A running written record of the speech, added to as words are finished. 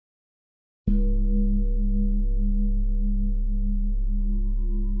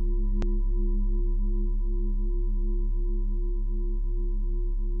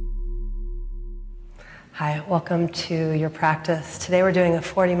Hi, welcome to your practice. Today we're doing a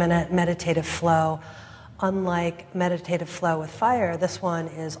 40-minute meditative flow. Unlike meditative flow with fire, this one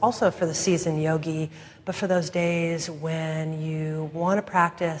is also for the seasoned yogi, but for those days when you want to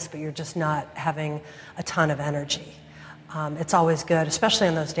practice, but you're just not having a ton of energy. It's always good, especially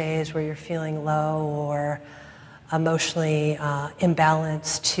on those days where you're feeling low or emotionally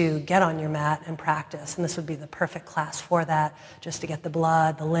imbalanced, to get on your mat and practice. And this would be the perfect class for that, just to get the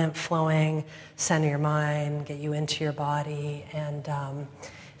blood, the lymph flowing, center your mind, get you into your body, and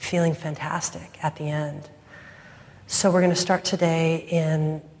feeling fantastic at the end. So we're going to start today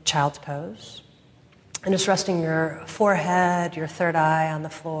in child's pose. And just resting your forehead, your third eye on the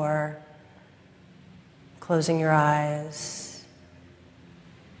floor, closing your eyes.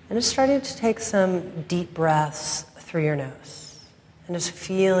 And just starting to take some deep breaths through your nose. And just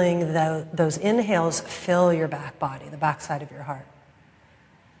feeling those inhales fill your back body, the back side of your heart.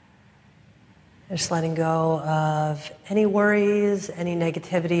 And just letting go of any worries, any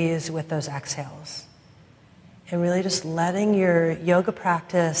negativities with those exhales. And really just letting your yoga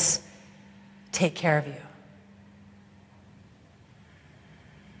practice take care of you.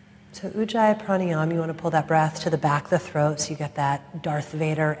 So Ujjayi Pranayama, you want to pull that breath to the back of the throat so you get that Darth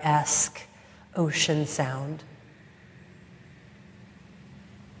Vader-esque ocean sound.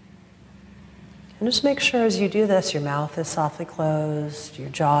 And just make sure as you do this, your mouth is softly closed, your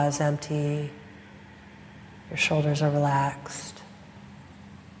jaw is empty, your shoulders are relaxed.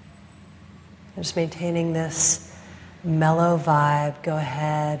 And just maintaining this mellow vibe. Go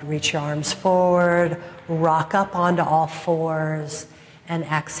ahead, reach your arms forward, rock up onto all fours, and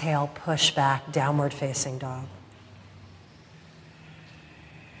exhale, push back, downward facing dog.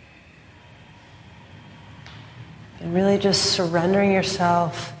 And really just surrendering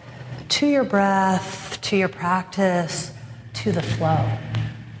yourself to your breath, to your practice, to the flow.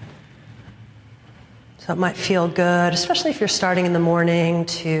 So it might feel good, especially if you're starting in the morning,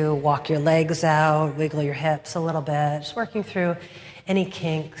 to walk your legs out, wiggle your hips a little bit, just working through any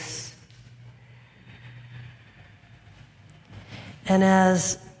kinks. And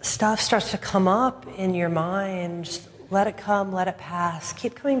as stuff starts to come up in your mind, just let it come, let it pass.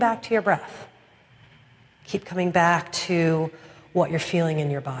 Keep coming back to your breath. Keep coming back to what you're feeling in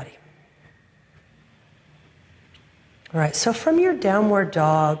your body. All right, so from your downward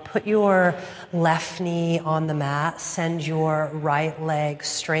dog, put your left knee on the mat, send your right leg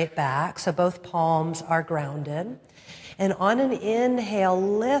straight back, so both palms are grounded. And on an inhale,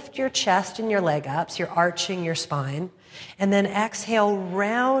 lift your chest and your leg up, so you're arching your spine. And then exhale,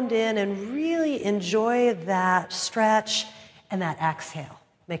 round in and really enjoy that stretch and that exhale.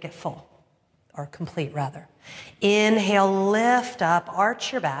 Make it full, or complete rather. Inhale, lift up,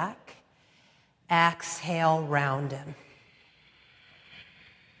 arch your back. Exhale, round in.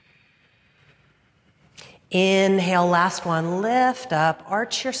 Inhale, last one, lift up,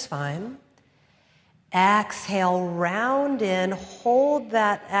 arch your spine. Exhale, round in, hold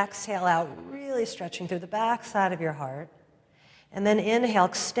that exhale out, really stretching through the back side of your heart. And then inhale,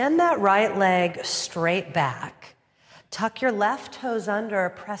 extend that right leg straight back. Tuck your left toes under,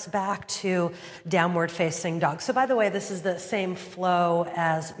 press back to downward facing dog. So by the way, this is the same flow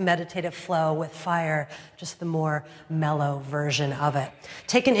as meditative flow with fire, just the more mellow version of it.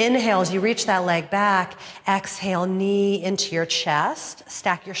 Take an inhale as you reach that leg back. Exhale, knee into your chest.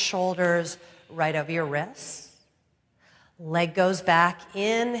 Stack your shoulders right over your wrists. Leg goes back,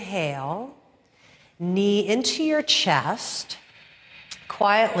 inhale. Knee into your chest.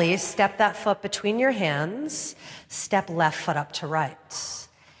 Quietly step that foot between your hands. Step left foot up to right.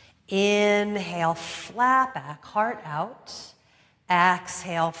 Inhale, flat back, heart out.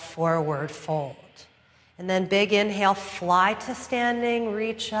 Exhale, forward fold. And then big inhale, fly to standing,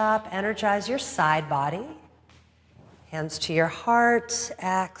 reach up, energize your side body. Hands to your heart,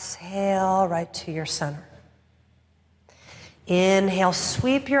 exhale, right to your center. Inhale,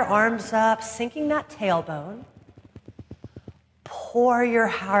 sweep your arms up, sinking that tailbone. Pour your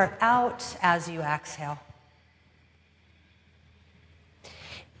heart out as you exhale.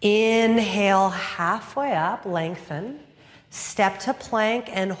 Inhale, halfway up, lengthen. Step to plank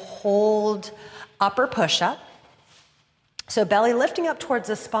and hold upper push-up. So belly lifting up towards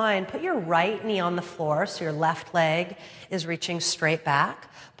the spine. Put your right knee on the floor so your left leg is reaching straight back.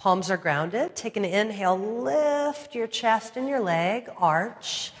 Palms are grounded. Take an inhale, lift your chest and your leg,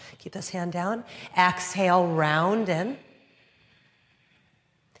 arch. Keep this hand down. Exhale, round in.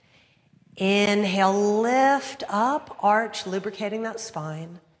 Inhale, lift up, arch, lubricating that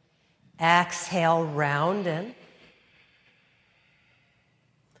spine. Exhale, round in.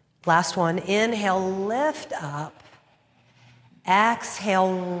 Last one, inhale, lift up.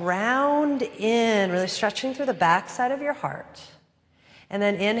 Exhale, round in, really stretching through the back side of your heart. And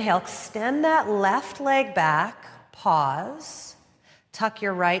then inhale, extend that left leg back, pause. Tuck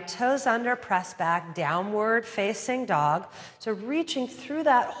your right toes under, press back, downward facing dog. So reaching through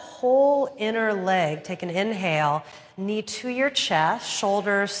that whole inner leg. Take an inhale, knee to your chest,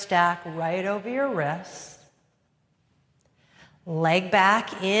 shoulders stack right over your wrists. Leg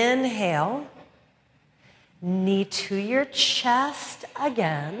back, inhale. Knee to your chest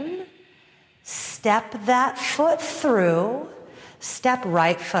again. Step that foot through. Step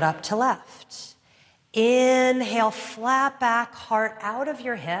right foot up to left. Inhale, flat back, heart out of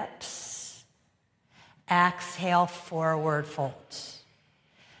your hips. Exhale, forward fold.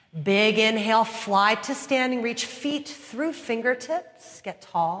 Big inhale, fly to standing, reach feet through fingertips, get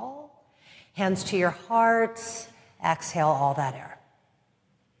tall. Hands to your heart, exhale all that air.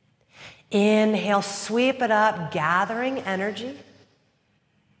 Inhale, sweep it up, gathering energy.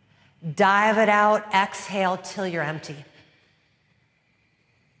 Dive it out, exhale till you're empty.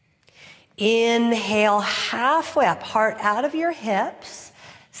 Inhale, halfway up, heart out of your hips.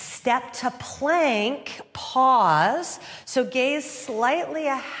 Step to plank, pause. So gaze slightly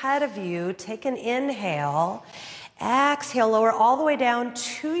ahead of you. Take an inhale. Exhale, lower all the way down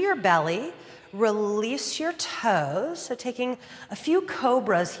to your belly. Release your toes. So taking a few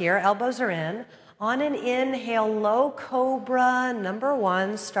cobras here, elbows are in. On an inhale, low cobra, number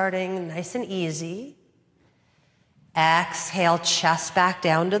 1, starting nice and easy. Exhale, chest back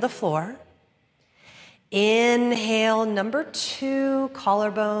down to the floor. Inhale, number 2,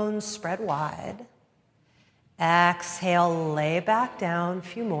 collarbones spread wide. Exhale, lay back down, a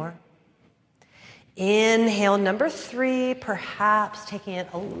few more. Inhale, number 3, perhaps taking it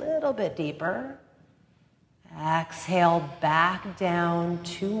a little bit deeper. Exhale, back down,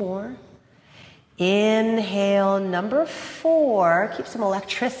 2 more. Inhale, number 4, keep some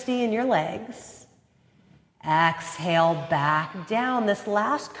electricity in your legs. Exhale, back down. This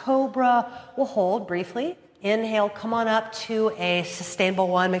last cobra will hold briefly. Inhale, come on up to a sustainable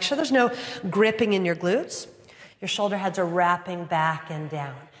one. Make sure there's no gripping in your glutes. Your shoulder heads are wrapping back and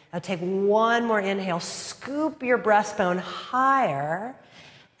down. Now take one more inhale, scoop your breastbone higher.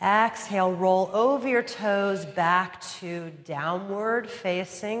 Exhale, roll over your toes back to downward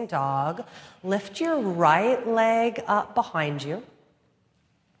facing dog. Lift your right leg up behind you.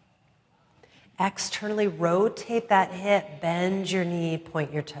 Externally rotate that hip, bend your knee,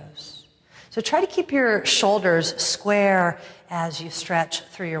 point your toes. So try to keep your shoulders square as you stretch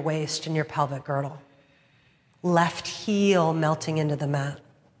through your waist and your pelvic girdle. Left heel melting into the mat.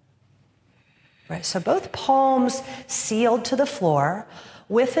 Right, so both palms sealed to the floor.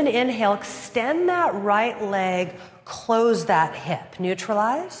 With an inhale, extend that right leg, close that hip,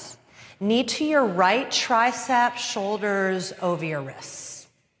 neutralize. Knee to your right tricep, shoulders over your wrists.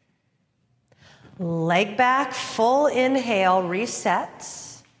 Leg back, full inhale, reset.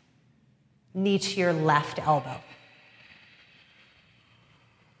 Knee to your left elbow.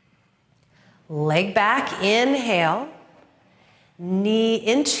 Leg back, inhale. Knee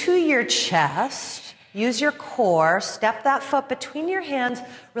into your chest. Use your core. Step that foot between your hands.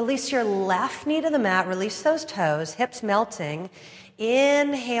 Release your left knee to the mat. Release those toes, hips melting.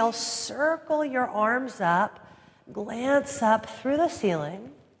 Inhale, circle your arms up. Glance up through the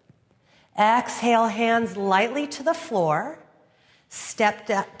ceiling. Exhale, hands lightly to the floor. Step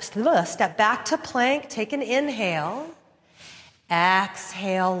back to plank. Take an inhale.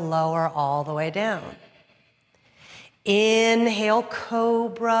 Exhale, lower all the way down. Inhale,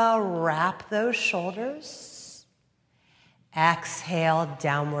 cobra, wrap those shoulders. Exhale,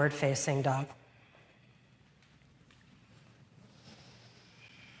 downward facing dog.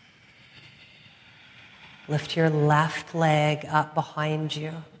 Lift your left leg up behind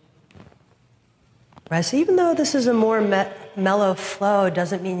you. Right, so even though this is a more mellow flow, it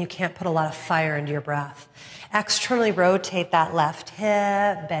doesn't mean you can't put a lot of fire into your breath. Externally rotate that left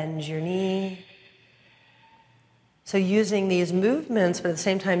hip, bend your knee. So using these movements, but at the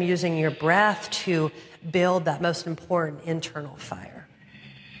same time using your breath to build that most important internal fire.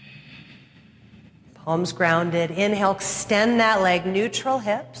 Palms grounded. Inhale, extend that leg, neutral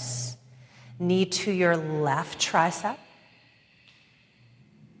hips. Knee to your left tricep.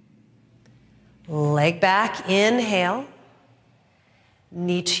 Leg back, inhale.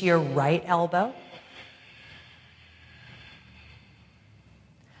 Knee to your right elbow.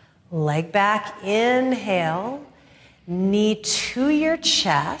 Leg back, inhale. Knee to your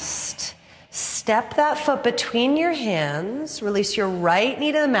chest. Step that foot between your hands. Release your right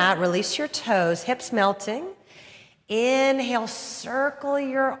knee to the mat. Release your toes, hips melting. Inhale, circle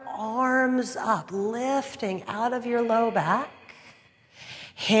your arms up, lifting out of your low back.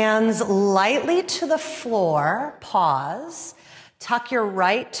 Hands lightly to the floor, pause. Tuck your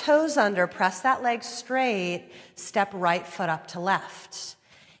right toes under, press that leg straight, step right foot up to left.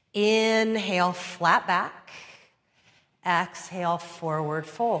 Inhale, flat back. Exhale, forward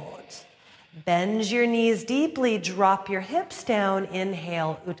fold. Bend your knees deeply, drop your hips down.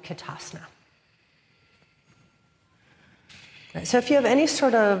 Inhale, Utkatasana. Right, so if you have any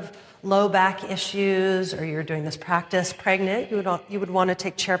sort of low back issues or you're doing this practice pregnant, you would want to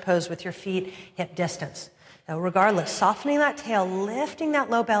take chair pose with your feet hip distance. Now, regardless, softening that tail, lifting that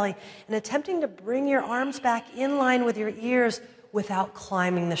low belly, and attempting to bring your arms back in line with your ears without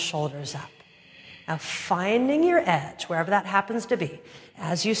climbing the shoulders up. Now, finding your edge, wherever that happens to be,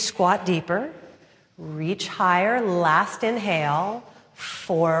 as you squat deeper, reach higher, last inhale,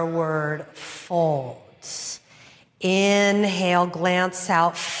 forward fold. Inhale, glance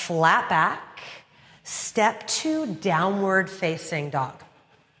out, flat back. Step 2, downward facing dog.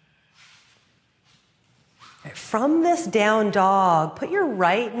 From this down dog, put your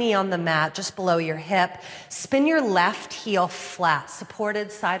right knee on the mat just below your hip. Spin your left heel flat,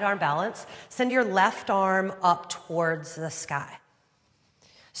 supported sidearm balance. Send your left arm up towards the sky.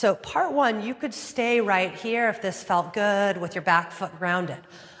 So part 1, you could stay right here if this felt good with your back foot grounded.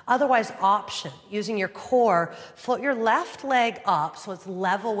 Otherwise, option, using your core, float your left leg up so it's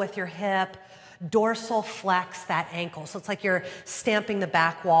level with your hip. Dorsal flex that ankle. So it's like you're stamping the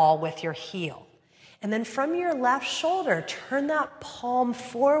back wall with your heel. And then from your left shoulder, turn that palm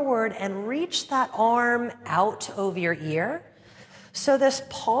forward and reach that arm out over your ear. So this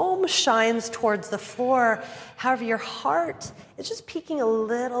palm shines towards the floor. However, your heart is just peeking a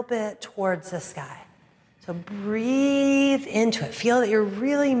little bit towards the sky. So breathe into it. Feel that you're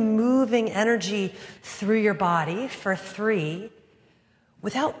really moving energy through your body for 3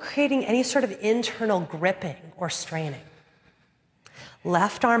 without creating any sort of internal gripping or straining.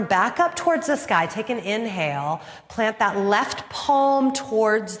 Left arm back up towards the sky. Take an inhale. Plant that left palm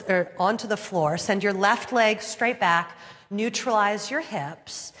towards or onto the floor. Send your left leg straight back. Neutralize your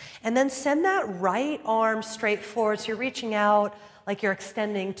hips. And then send that right arm straight forward. So you're reaching out like you're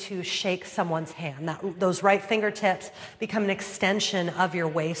extending to shake someone's hand. Those right fingertips become an extension of your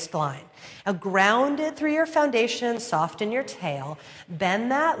waistline. Now, grounded through your foundation, soften your tail.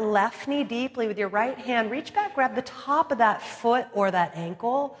 Bend that left knee deeply with your right hand. Reach back, grab the top of that foot or that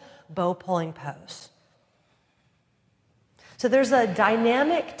ankle, bow pulling pose. So there's a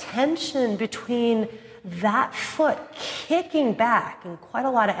dynamic tension between that foot kicking back and quite a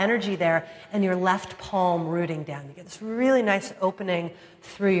lot of energy there and your left palm rooting down. You get this really nice opening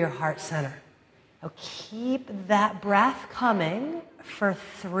through your heart center. Now keep that breath coming for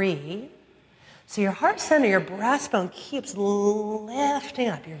 3. So your heart center, your breastbone keeps lifting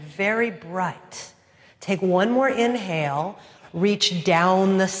up. You're very bright. Take one more inhale, reach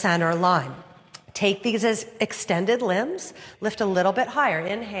down the center line. Take these as extended limbs, lift a little bit higher.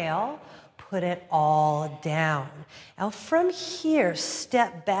 Inhale. Put it all down. Now from here,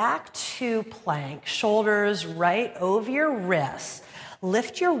 step back to plank, shoulders right over your wrists.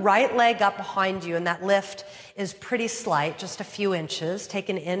 Lift your right leg up behind you, and that lift is pretty slight, just a few inches. Take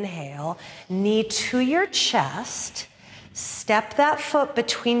an inhale, knee to your chest. Step that foot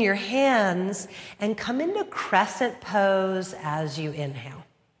between your hands and come into crescent pose as you inhale.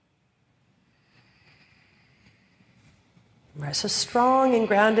 Right, so strong and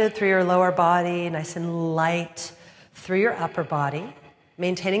grounded through your lower body, nice and light through your upper body.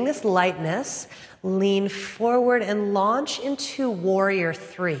 Maintaining this lightness, lean forward and launch into Warrior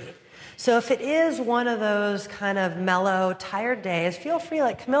 3. So if it is one of those kind of mellow, tired days, feel free,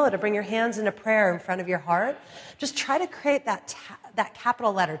 like Camilla, to bring your hands into prayer in front of your heart. Just try to create that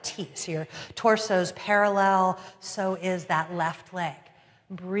capital letter T. So your torso's parallel, so is that left leg.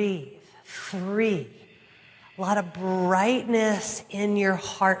 Breathe. 3. A lot of brightness in your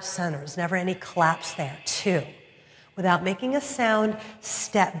heart center. There's never any collapse there. 2. Without making a sound,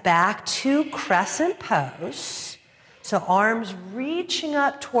 step back to crescent pose. So arms reaching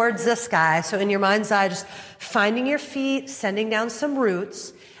up towards the sky. So in your mind's eye, just finding your feet, sending down some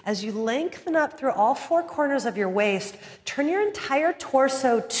roots. As you lengthen up through all 4 corners of your waist, turn your entire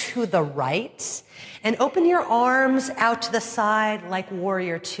torso to the right and open your arms out to the side like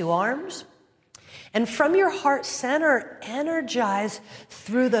Warrior 2 arms. And from your heart center, energize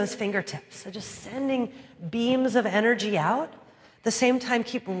through those fingertips. So just sending beams of energy out. At the same time,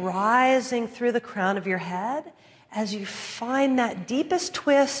 keep rising through the crown of your head as you find that deepest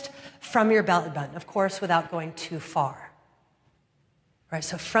twist from your belly button, of course, without going too far. Right,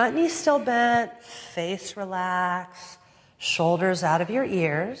 so front knee still bent, face relaxed, shoulders out of your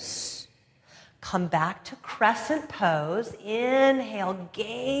ears. Come back to crescent pose. Inhale,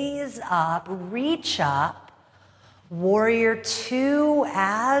 gaze up, reach up. Warrior two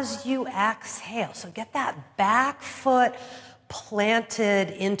as you exhale. So get that back foot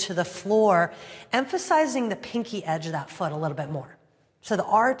planted into the floor, emphasizing the pinky edge of that foot a little bit more. So the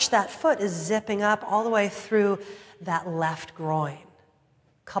arch, that foot is zipping up all the way through that left groin.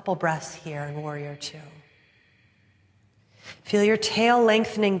 Couple breaths here in warrior two. Feel your tail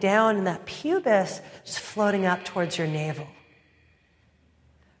lengthening down and that pubis just floating up towards your navel.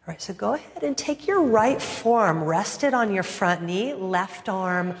 All right, so go ahead and take your right forearm, rest it on your front knee, left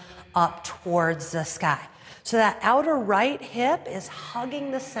arm up towards the sky. So that outer right hip is hugging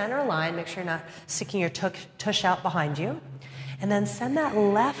the center line. Make sure you're not sticking your tush out behind you. And then send that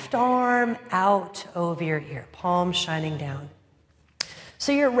left arm out over your ear, palm shining down.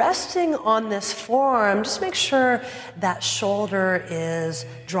 So you're resting on this forearm. Just make sure that shoulder is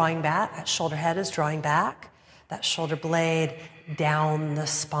drawing back, that shoulder head is drawing back, that shoulder blade down the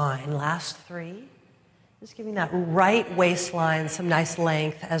spine. Last three. Just giving that right waistline some nice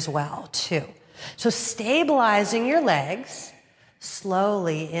length as well, too. So stabilizing your legs,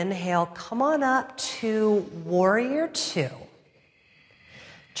 slowly inhale, come on up to warrior two.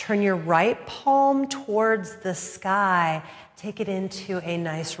 Turn your right palm towards the sky, take it into a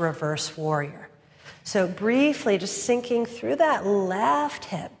nice reverse warrior. So briefly, just sinking through that left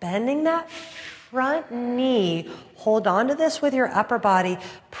hip, bending that front knee, hold on to this with your upper body,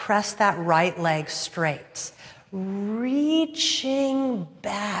 press that right leg straight. Reaching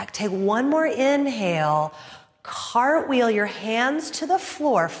back. Take one more inhale. Cartwheel your hands to the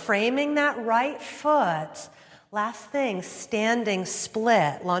floor, framing that right foot. Last thing, standing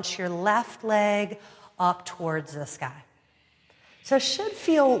split. Launch your left leg up towards the sky. So it should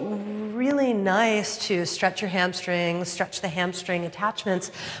feel really nice to stretch your hamstrings, stretch the hamstring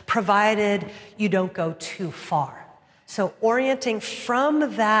attachments, provided you don't go too far. So orienting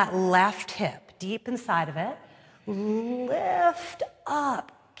from that left hip, deep inside of it, lift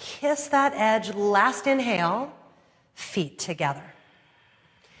up, kiss that edge. Last inhale, feet together.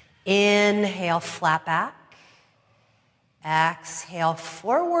 Inhale, flat back. Exhale,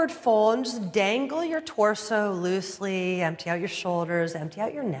 forward fold, and just dangle your torso loosely, empty out your shoulders, empty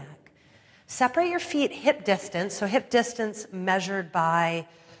out your neck. Separate your feet hip distance, so hip distance measured by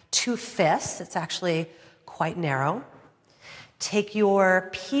 2 fists. It's actually quite narrow. Take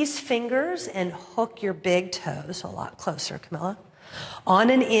your peace fingers and hook your big toes, a lot closer, Camilla. On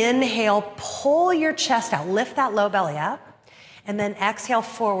an inhale, pull your chest out, lift that low belly up, and then exhale,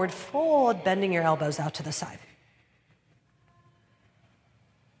 forward fold, bending your elbows out to the side.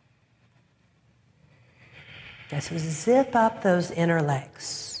 So zip up those inner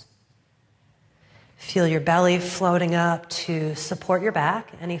legs. Feel your belly floating up to support your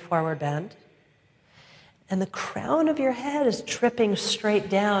back, any forward bend. And the crown of your head is dripping straight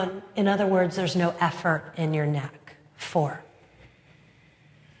down. In other words, there's no effort in your neck. 4.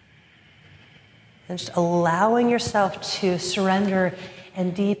 And just allowing yourself to surrender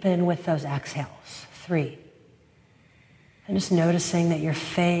and deepen with those exhales. 3. And just noticing that your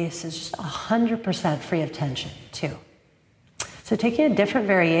face is just 100% free of tension. 2. So taking a different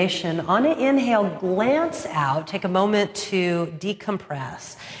variation, on an inhale, glance out, take a moment to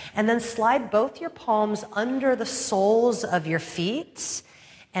decompress, and then slide both your palms under the soles of your feet,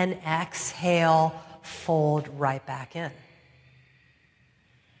 and exhale, fold right back in.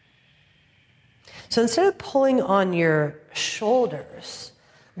 So instead of pulling on your shoulders,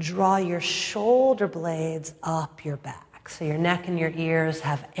 draw your shoulder blades up your back, so your neck and your ears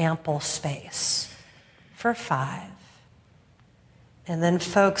have ample space. For 5. And then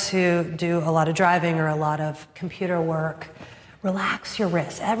folks who do a lot of driving or a lot of computer work, relax your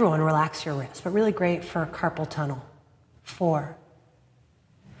wrists. Everyone relax your wrists, but really great for carpal tunnel. 4.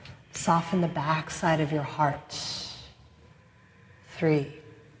 Soften the back side of your heart. 3.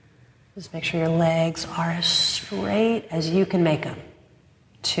 Just make sure your legs are as straight as you can make them.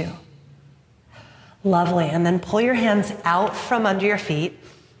 2. Lovely. And then pull your hands out from under your feet.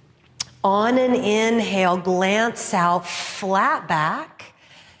 On an inhale, glance out, flat back,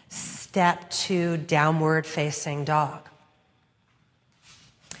 step to downward facing dog.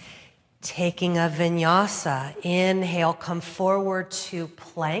 Taking a vinyasa, inhale, come forward to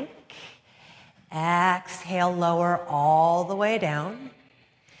plank. Exhale, lower all the way down.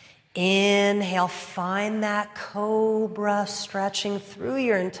 Inhale, find that cobra stretching through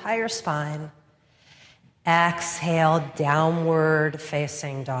your entire spine. Exhale, downward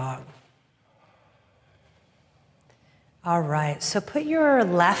facing dog. All right, so put your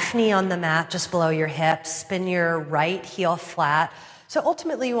left knee on the mat just below your hips, spin your right heel flat, So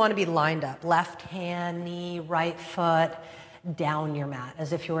ultimately you want to be lined up, left hand, knee, right foot, down your mat,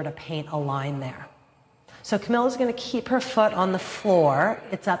 as if you were to paint a line there. So Camilla's going to keep her foot on the floor.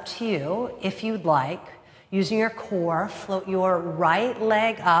 It's up to you if you'd like. Using your core, float your right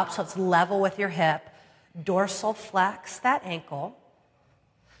leg up so it's level with your hip. Dorsal flex that ankle.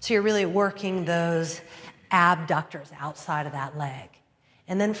 So you're really working those abductors outside of that leg.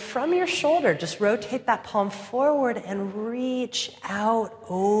 And then from your shoulder, just rotate that palm forward and reach out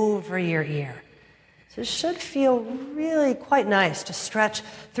over your ear. So it should feel really quite nice to stretch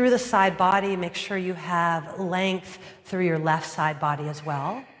through the side body. Make sure you have length through your left side body as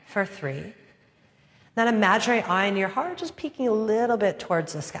well for 3. That imaginary eye in your heart just peeking a little bit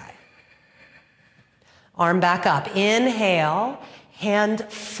towards the sky. Arm back up. Inhale.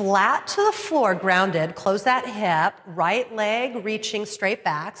 Hand flat to the floor, grounded. Close that hip. Right leg reaching straight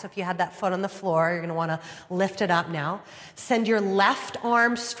back. So if you had that foot on the floor, you're going to want to lift it up now. Send your left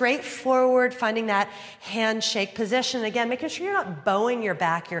arm straight forward, finding that handshake position. Again, making sure you're not bowing your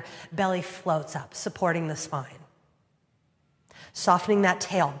back. Your belly floats up, supporting the spine. Softening that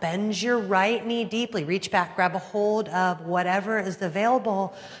tail. Bend your right knee deeply. Reach back, grab a hold of whatever is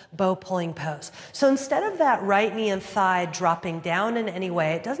available, bow pulling pose. So instead of that right knee and thigh dropping down in any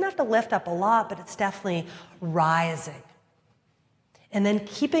way, it doesn't have to lift up a lot, but it's definitely rising. And then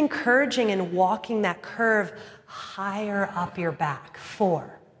keep encouraging and walking that curve higher up your back.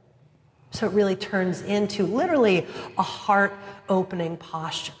 4. So it really turns into literally a heart-opening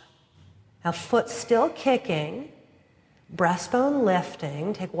posture. Now, foot still kicking. Breastbone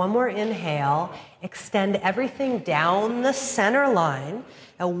lifting. Take one more inhale. Extend everything down the center line.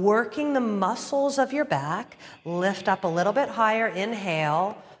 Now working the muscles of your back. Lift up a little bit higher.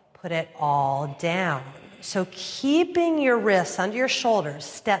 Inhale. Put it all down. So keeping your wrists under your shoulders.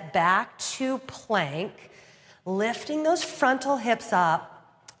 Step back to plank. Lifting those frontal hips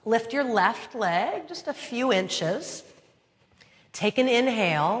up. Lift your left leg just a few inches. Take an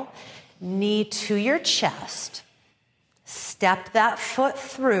inhale. Knee to your chest. Step that foot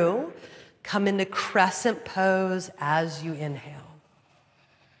through, come into crescent pose as you inhale.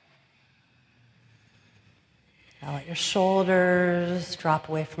 Now let your shoulders drop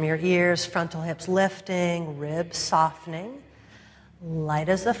away from your ears, frontal hips lifting, ribs softening. Light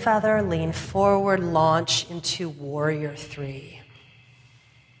as a feather, lean forward, launch into warrior 3.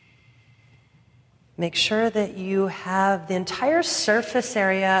 Make sure that you have the entire surface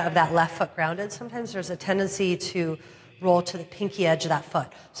area of that left foot grounded. Sometimes there's a tendency to roll to the pinky edge of that foot.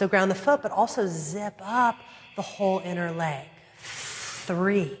 So ground the foot, but also zip up the whole inner leg.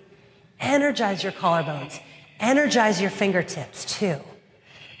 3. Energize your collarbones. Energize your fingertips. 2.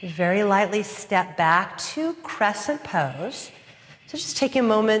 Very lightly step back to crescent pose. So just take a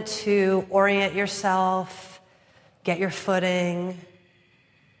moment to orient yourself, get your footing,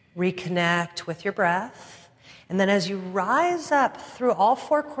 reconnect with your breath. And then as you rise up through all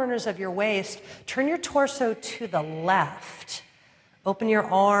 4 corners of your waist, turn your torso to the left. Open your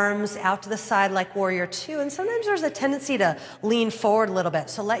arms out to the side like warrior 2. And sometimes there's a tendency to lean forward a little bit.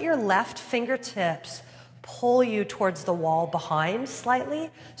 So let your left fingertips pull you towards the wall behind slightly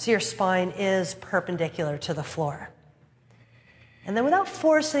so your spine is perpendicular to the floor. And then without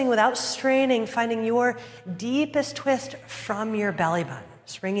forcing, without straining, finding your deepest twist from your belly button,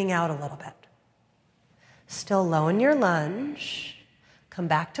 swinging out a little bit. Still low in your lunge. Come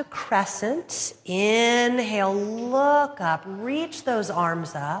back to crescent. Inhale, look up, reach those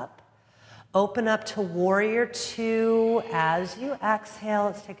arms up. Open up to warrior 2. As you exhale,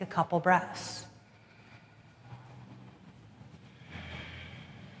 let's take a couple breaths.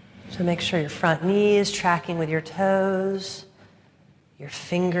 So make sure your front knee is tracking with your toes. Your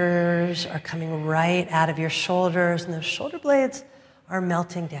fingers are coming right out of your shoulders, and those shoulder blades are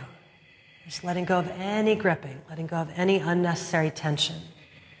melting down. Just letting go of any gripping, letting go of any unnecessary tension.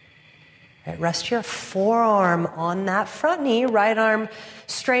 Right, rest your forearm on that front knee, right arm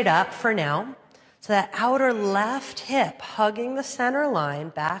straight up for now. So that outer left hip hugging the center line,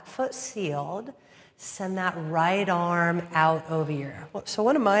 back foot sealed. Send that right arm out over your. So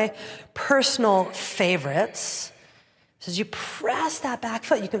one of my personal favorites is as you press that back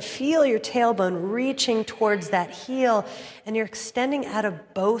foot, you can feel your tailbone reaching towards that heel, and you're extending out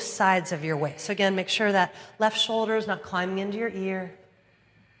of both sides of your waist. So again, make sure that left shoulder is not climbing into your ear.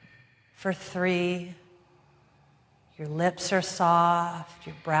 For 3, your lips are soft,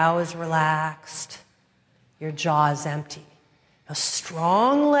 your brow is relaxed, your jaw is empty. Now,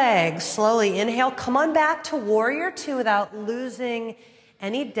 strong legs, slowly inhale, come on back to warrior 2 without losing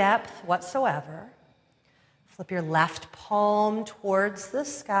any depth whatsoever. Flip your left palm towards the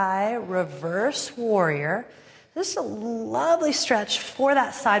sky, reverse warrior. This is a lovely stretch for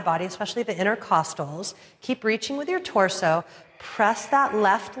that side body, especially the intercostals. Keep reaching with your torso. Press that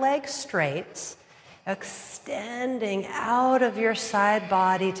left leg straight, extending out of your side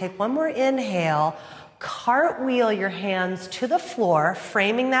body. Take one more inhale. Cartwheel your hands to the floor,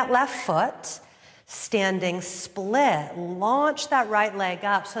 framing that left foot. Standing split. Launch that right leg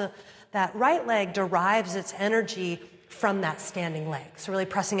up so that right leg derives its energy from that standing leg. So really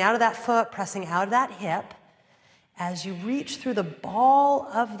pressing out of that foot, pressing out of that hip. As you reach through the ball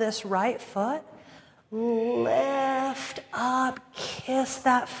of this right foot, lift up, kiss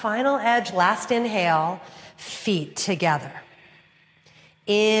that final edge. Last inhale, feet together.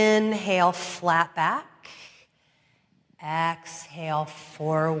 Inhale, flat back. Exhale,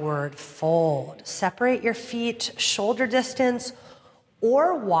 forward fold. Separate your feet shoulder distance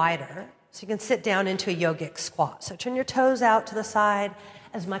or wider so you can sit down into a yogic squat. So turn your toes out to the side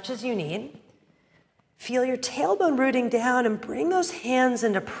as much as you need. Feel your tailbone rooting down and bring those hands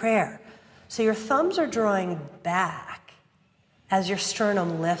into prayer. So your thumbs are drawing back as your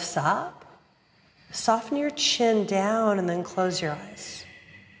sternum lifts up. Soften your chin down and then close your eyes.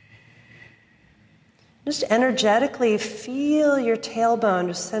 Just energetically feel your tailbone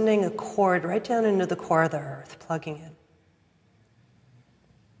just sending a cord right down into the core of the earth, plugging in.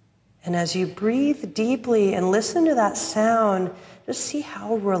 And as you breathe deeply and listen to that sound, just see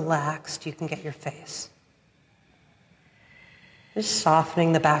how relaxed you can get your face. Just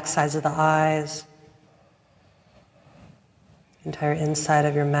softening the back sides of the eyes, entire inside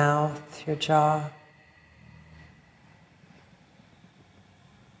of your mouth, your jaw.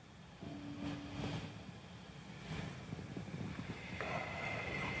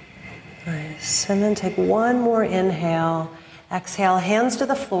 Nice. And then take one more inhale. Exhale, hands to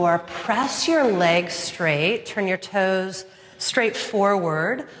the floor. Press your legs straight. Turn your toes straight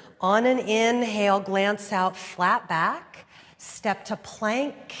forward. On an inhale, glance out, flat back. Step to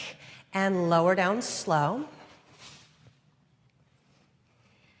plank and lower down slow.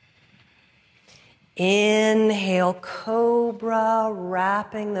 Inhale, cobra,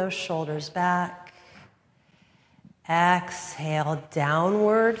 wrapping those shoulders back. Exhale,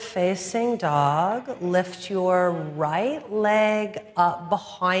 downward facing dog. Lift your right leg up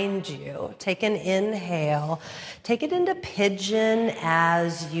behind you. Take an inhale. Take it into pigeon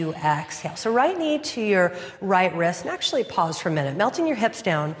as you exhale. So right knee to your right wrist, and actually pause for a minute. Melting your hips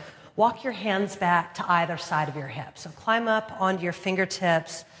down, walk your hands back to either side of your hips. So climb up onto your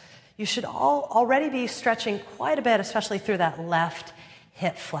fingertips. You should already be stretching quite a bit, especially through that left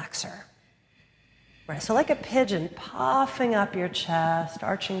hip flexor. Right, so like a pigeon, puffing up your chest,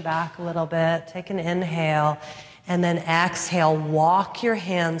 arching back a little bit. Take an inhale, and then exhale. Walk your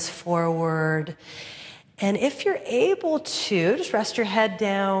hands forward. And if you're able to, just rest your head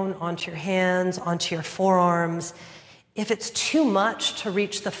down onto your hands, onto your forearms. If it's too much to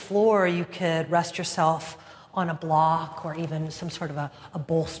reach the floor, you could rest yourself on a block or even some sort of a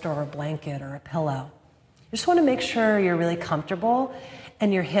bolster or a blanket or a pillow. You just want to make sure you're really comfortable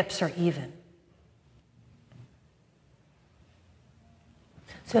and your hips are even.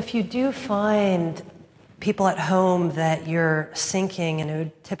 So if you do find people at home that you're sinking and it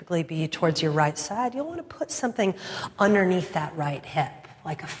would typically be towards your right side, you'll want to put something underneath that right hip,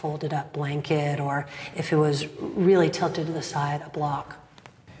 like a folded up blanket, or if it was really tilted to the side, a block.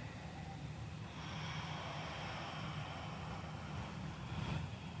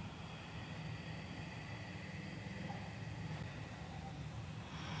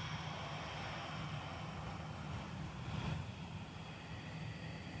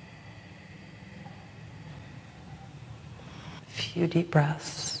 Few deep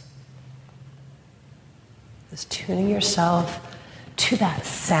breaths. Just tuning yourself to that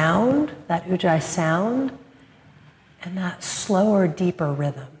sound, that ujjayi sound, and that slower, deeper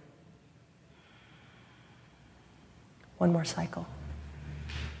rhythm. One more cycle.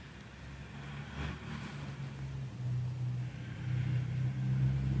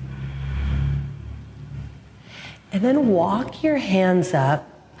 And then walk your hands up.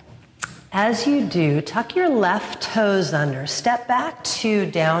 As you do, tuck your left toes under. Step back to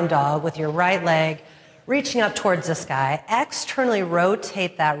down dog with your right leg reaching up towards the sky. Externally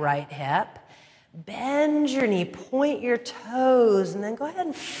rotate that right hip. Bend your knee, point your toes, and then go ahead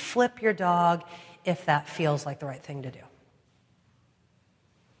and flip your dog if that feels like the right thing to do.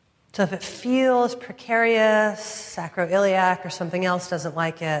 So if it feels precarious, sacroiliac, or something else doesn't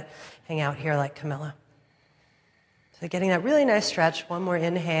like it, hang out here like Camilla. So getting that really nice stretch, one more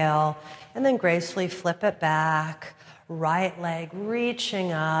inhale, and then gracefully flip it back. Right leg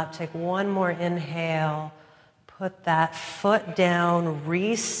reaching up, take one more inhale, put that foot down,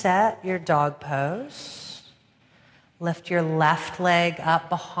 reset your dog pose. Lift your left leg up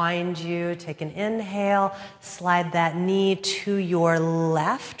behind you. Take an inhale. Slide that knee to your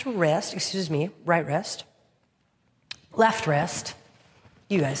left wrist. Excuse me, right wrist. Left wrist.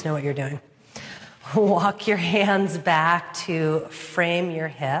 You guys know what you're doing. Walk your hands back to frame your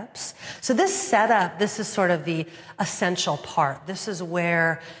hips. So this setup, this is sort of the essential part. This is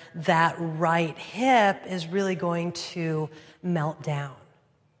where that right hip is really going to melt down.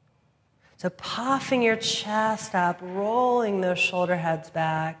 So puffing your chest up, rolling those shoulder heads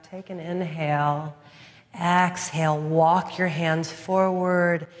back. Take an inhale. Exhale, walk your hands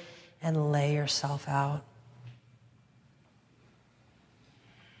forward and lay yourself out.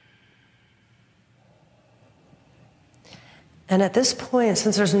 And at this point,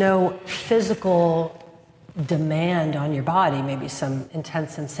 since there's no physical demand on your body, maybe some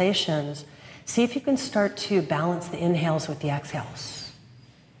intense sensations, see if you can start to balance the inhales with the exhales.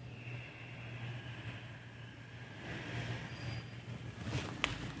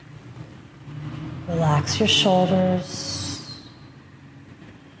 Relax your shoulders.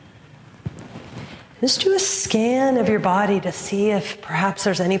 Just do a scan of your body to see if perhaps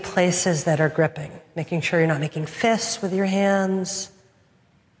there's any places that are gripping, making sure you're not making fists with your hands.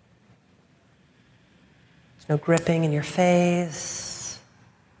 There's no gripping in your face.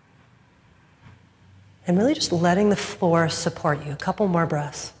 And really just letting the floor support you. A couple more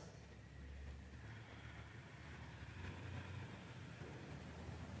breaths.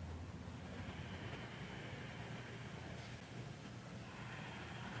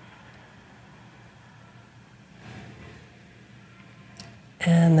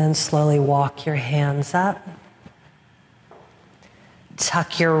 And then slowly walk your hands up.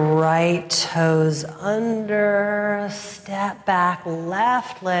 Tuck your right toes under. Step back,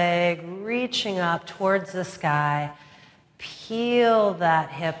 left leg reaching up towards the sky. Peel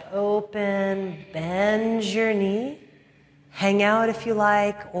that hip open. Bend your knee. Hang out if you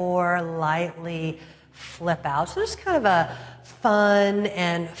like, or lightly flip out. So just kind of a fun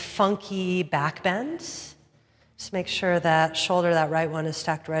and funky back bend. Just make sure that shoulder, that right one, is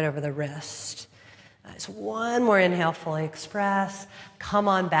stacked right over the wrist. Nice. One more inhale, fully express. Come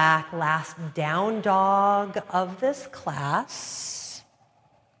on back. Last down dog of this class.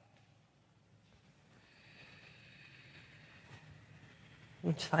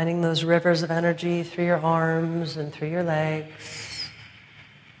 And finding those rivers of energy through your arms and through your legs.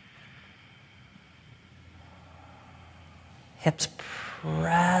 Hips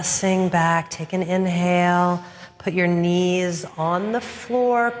pressing back. Take an inhale. Put your knees on the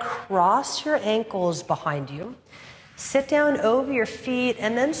floor, cross your ankles behind you. Sit down over your feet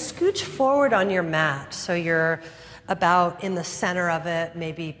and then scooch forward on your mat. So you're about in the center of it,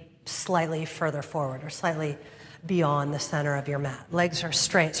 maybe slightly further forward or slightly beyond the center of your mat. Legs are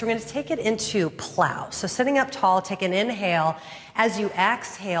straight. So we're going to take it into plow. So sitting up tall, take an inhale. As you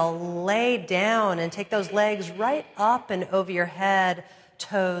exhale, lay down and take those legs right up and over your head,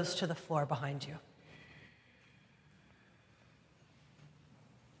 toes to the floor behind you.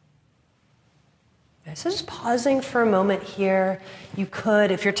 Okay, so just pausing for a moment here. You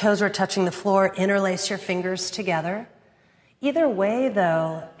could, if your toes were touching the floor, interlace your fingers together. Either way,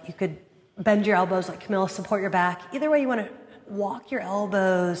 though, you could bend your elbows like Camilla, support your back. Either way, you want to walk your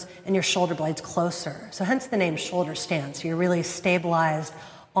elbows and your shoulder blades closer. So hence the name shoulder stand. So you're really stabilized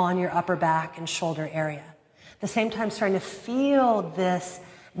on your upper back and shoulder area. At the same time, starting to feel this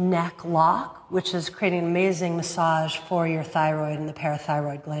neck lock, which is creating an amazing massage for your thyroid and the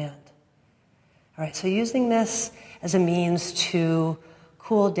parathyroid gland. All right, so using this as a means to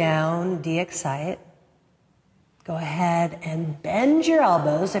cool down, de-excite, go ahead and bend your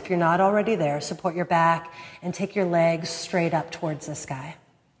elbows if you're not already there. Support your back and take your legs straight up towards the sky.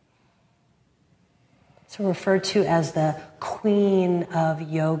 So referred to as the queen of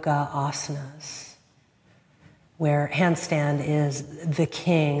yoga asanas, where handstand is the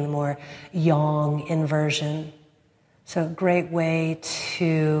king, the more yang inversion. So a great way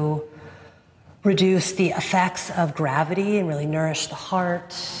to reduce the effects of gravity and really nourish the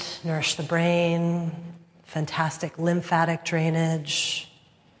heart, nourish the brain, fantastic lymphatic drainage.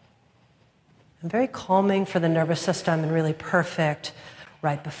 And very calming for the nervous system and really perfect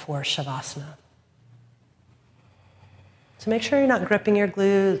right before Shavasana. So make sure you're not gripping your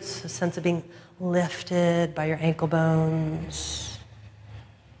glutes, a sense of being lifted by your ankle bones.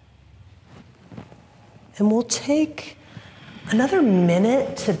 And we'll take another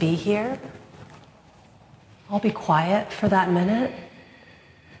minute to be here. I'll be quiet for that minute.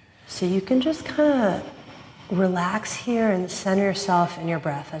 So you can just kind of relax here and center yourself in your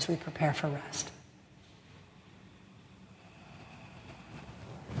breath as we prepare for rest.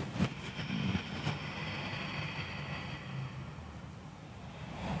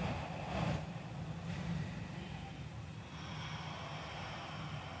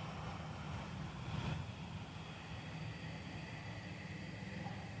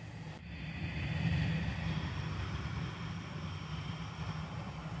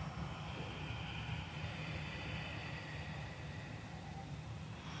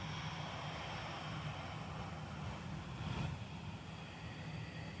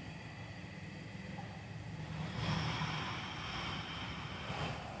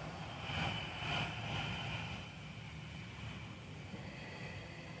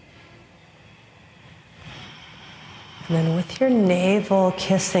 And then with your navel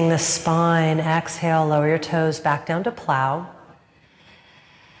kissing the spine, exhale, lower your toes back down to plow.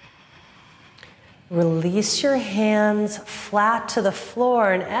 Release your hands flat to the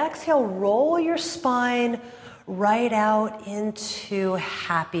floor and exhale, roll your spine right out into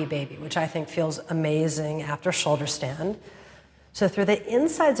happy baby, which I think feels amazing after shoulder stand. So through the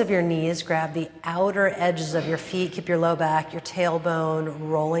insides of your knees, grab the outer edges of your feet, keep your low back, your tailbone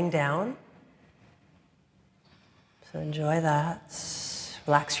rolling down. So enjoy that.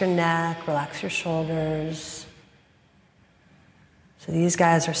 Relax your neck, relax your shoulders. So these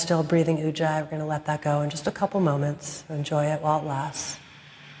guys are still breathing ujjayi. We're going to let that go in just a couple moments. Enjoy it while it lasts.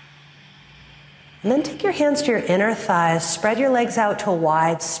 And then take your hands to your inner thighs. Spread your legs out to a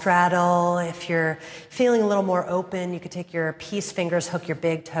wide straddle. If you're feeling a little more open, you could take your peace fingers, hook your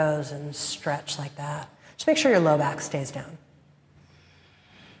big toes, and stretch like that. Just make sure your low back stays down.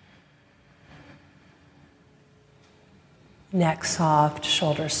 Neck soft,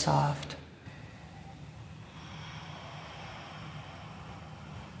 shoulders soft.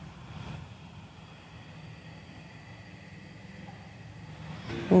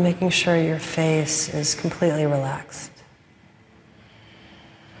 And making sure your face is completely relaxed.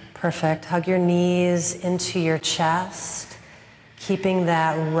 Perfect. Hug your knees into your chest, keeping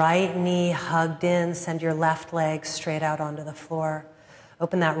that right knee hugged in. Send your left leg straight out onto the floor.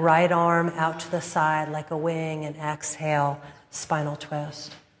 Open that right arm out to the side like a wing and exhale, spinal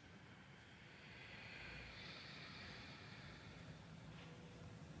twist.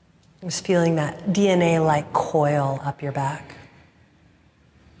 Just feeling that DNA-like coil up your back.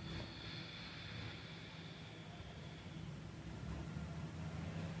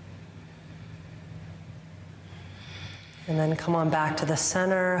 And then come on back to the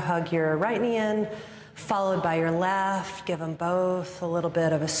center, hug your right knee in, followed by your left. Give them both a little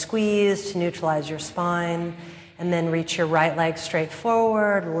bit of a squeeze to neutralize your spine. And then reach your right leg straight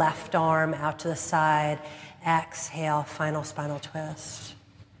forward, left arm out to the side. Exhale, final spinal twist.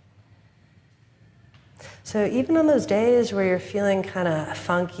 So even on those days where you're feeling kind of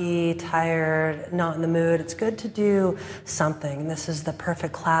funky, tired, not in the mood, it's good to do something. This is the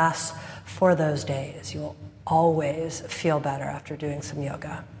perfect class for those days. You will always feel better after doing some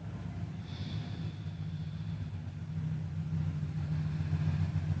yoga.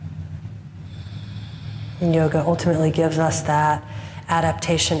 And yoga ultimately gives us that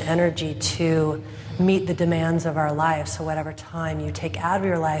adaptation energy to meet the demands of our life. So whatever time you take out of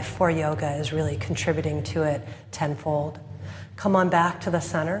your life for yoga is really contributing to it tenfold. Come on back to the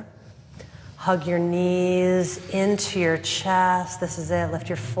center. Hug your knees into your chest. This is it. Lift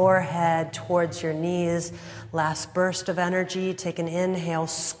your forehead towards your knees. Last burst of energy. Take an inhale,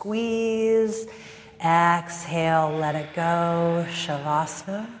 squeeze. Exhale, let it go.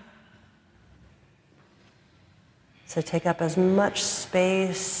 Shavasana. So take up as much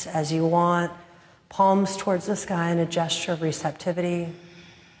space as you want. Palms towards the sky in a gesture of receptivity.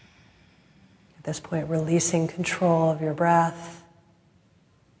 At this point, releasing control of your breath.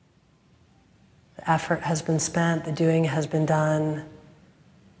 The effort has been spent, the doing has been done.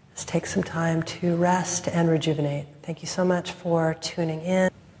 Let's take some time to rest and rejuvenate. Thank you so much for tuning in.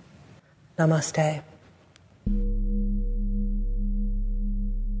 Namaste.